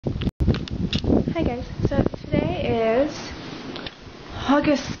guys, so today is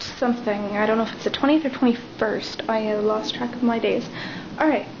August something. I don't know if it's the 20th or 21st. I lost track of my days.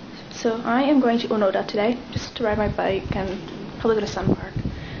 Alright, so I am going to Onoda today, just to ride my bike and probably go to Sun Park.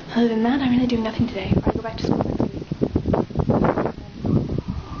 Other than that, I'm really doing nothing today. I go back to school next week.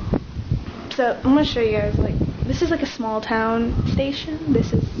 So I'm going to show you guys, like, this is like a small town station.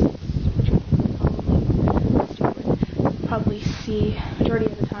 This is what you would probably see majority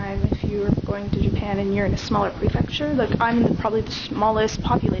of the time if you're going to Japan and you're in a smaller prefecture. Like, I'm in probably the smallest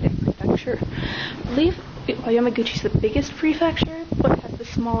populated prefecture. I believe Yamaguchi is the biggest prefecture, but has the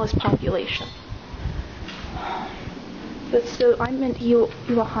smallest population. But so I'm in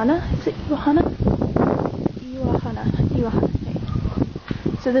Iwahana. Is it Iwahana? Iwahana.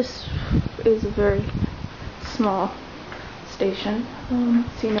 So this is a very small station.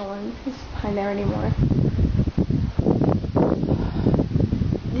 See, no one is behind there anymore.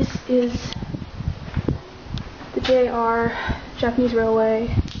 This is the JR, Japanese Railway,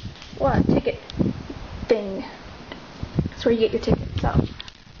 ticket thing. That's where you get your ticket. So,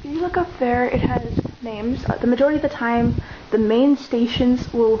 if you look up there, it has names. The majority of the time, the main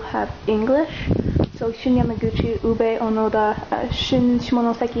stations will have English. So, Shin Yamaguchi, Ube, Onoda, Shin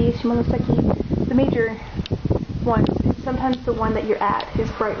Shimonoseki, the major ones. Sometimes the one that you're at is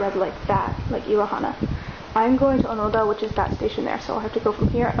bright red like that, like Iwahana. I'm going to Onoda, which is that station there, so I'll have to go from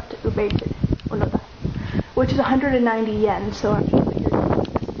here up to Ube to Onoda, which is 190 yen, so I'm sure that you're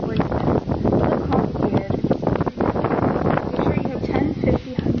complicated. Make sure you have 10,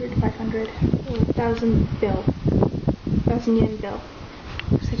 50, 100, 500, or 1,000 bill. 1,000 yen bill.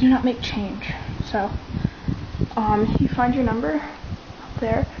 Because they do not make change. So, you find your number up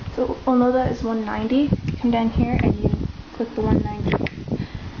there. So Onoda is 190. You come down here and you click the 190.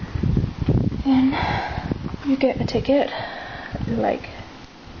 And you get a ticket like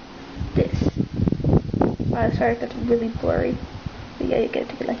this. Sorry if that's really blurry. But yeah, you get a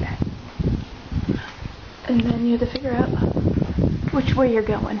ticket like that. And then you have to figure out which way you're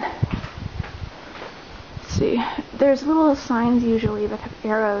going. Let's see. There's little signs usually that have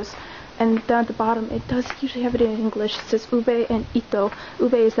arrows. And down at the bottom, it does usually have it in English. It says Ube and Ito.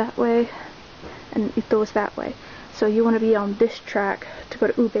 Ube is that way, and Ito is that way. So you want to be on this track to go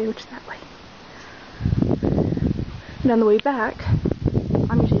to Ube, which is that way. And on the way back,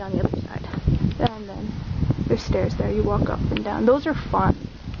 I'm usually on the other side. And then there's stairs there. You walk up and down. Those are fun.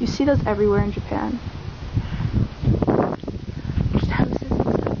 You see those everywhere in Japan. Just houses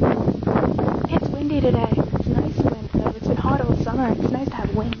and stuff. It's windy today. It's nice wind though. It's been hot all summer. It's nice to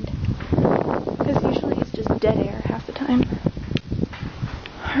have wind. Because usually it's just dead air half the time.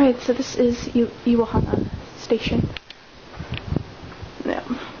 Alright, so this is Iwahana Station. Yeah.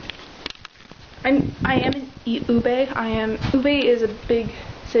 I am in Ube. Ube is a big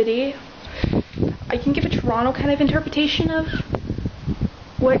city. I can give a Toronto kind of interpretation of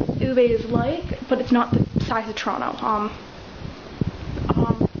what Ube is like, but it's not the size of Toronto.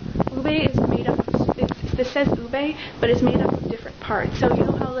 Ube is made up of, this says Ube, but it's made up of different parts. So you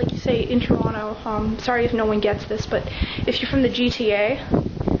know how, like, you say in Toronto, sorry if no one gets this, but if you're from the GTA,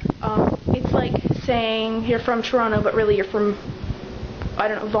 it's like saying you're from Toronto, but really you're from, I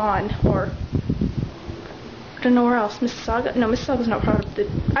don't know, Vaughan, or I don't know where else. Mississauga? No, Mississauga's not part of the,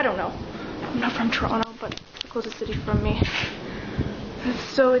 I don't know. I'm not from Toronto, but it's the closest city from me.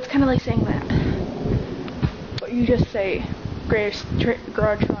 So it's kind of like saying that. But you just say Greater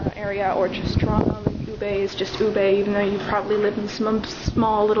Toronto area, or just Toronto. Like Ube is just Ube, even though you probably live in some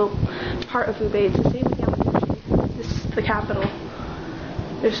small little part of Ube. It's the same with Yamaguchi. This is the capital.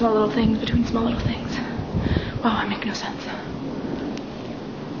 There's small little things between small little things. Wow, I make no sense.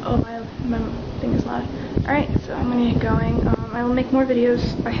 Oh, my thing is loud. Alright, so I'm gonna get going. I will make more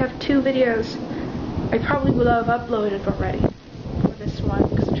videos. I have 2 videos. I probably would have uploaded already for this one,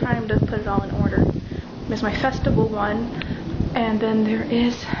 because I'm trying to put it all in order. There's my festival one, and then there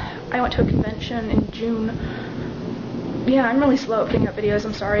is, I went to a convention in June. Yeah, I'm really slow at putting up videos,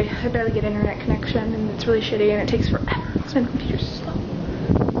 I'm sorry. I barely get internet connection, and it's really shitty, and it takes forever, because my computer's slow.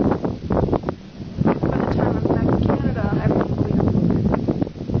 By the time I'm back in Canada, everything will be up.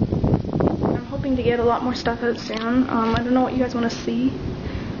 I'm hoping to get a lot more stuff out soon. I don't know what you guys want to see.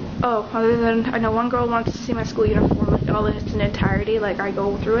 Oh, other than, I know one girl wants to see my school uniform, like all in its entirety, like I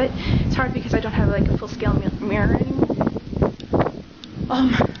go through it. It's hard because I don't have like a full-scale mirror anymore.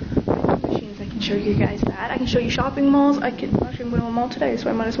 Machines, I can show you guys that. I can show you shopping malls. Actually, I'm going to a mall today, so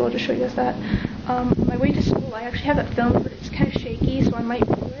I might as well just show you guys that. My way to school, I actually have it filmed, but it's kind of shaky, so I might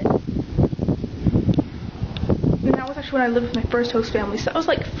do it. And that was actually when I lived with my first host family, so that was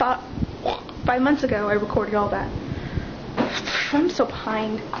like 5 months ago I recorded all that. I'm so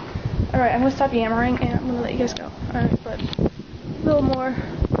behind. Alright, I'm gonna stop yammering and I'm gonna let you guys go. Alright, but a little more.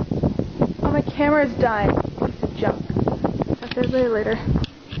 Oh, my camera's dying. Piece of junk. Talk to everybody later.